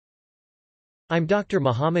I'm Dr.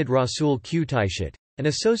 Mohammed Rasool Qtaishat, an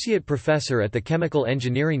associate professor at the Chemical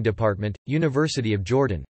Engineering Department, University of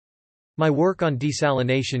Jordan. My work on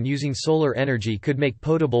desalination using solar energy could make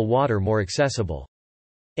potable water more accessible.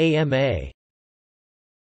 AMA.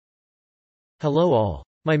 Hello all.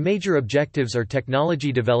 My major objectives are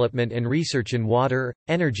technology development and research in water,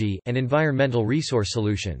 energy, and environmental resource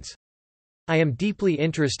solutions. I am deeply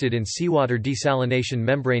interested in seawater desalination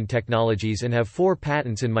membrane technologies and have 4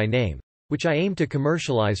 patents in my name, which I aim to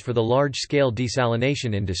commercialize for the large-scale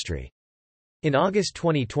desalination industry. In August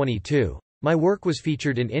 2022, my work was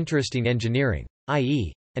featured in Interesting Engineering,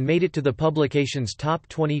 IE, and made it to the publication's Top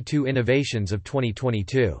 22 Innovations of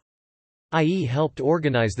 2022. IE helped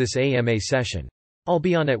organize this AMA session. I'll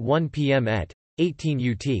be on at 1 p.m. at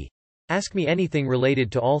 18 UT. Ask me anything related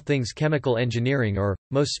to all things chemical engineering or,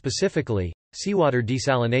 most specifically, seawater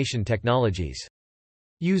desalination technologies.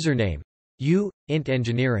 Username: int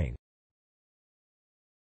Engineering.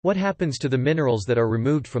 What happens to the minerals that are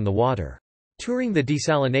removed from the water? Touring the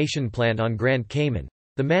desalination plant on Grand Cayman,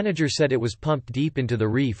 the manager said it was pumped deep into the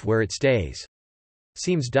reef where it stays.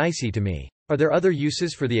 Seems dicey to me. Are there other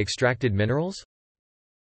uses for the extracted minerals?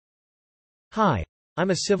 Hi. I'm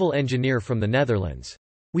a civil engineer from the Netherlands.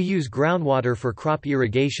 We use groundwater for crop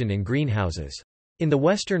irrigation in greenhouses. In the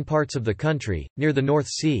western parts of the country, near the North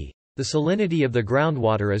Sea, the salinity of the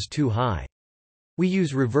groundwater is too high. We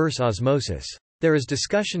use reverse osmosis. There is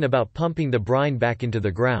discussion about pumping the brine back into the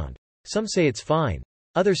ground. Some say it's fine.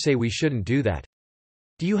 Others say we shouldn't do that.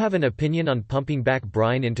 Do you have an opinion on pumping back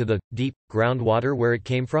brine into the deep groundwater where it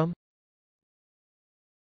came from?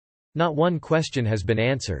 Not one question has been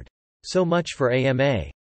answered. So much for AMA.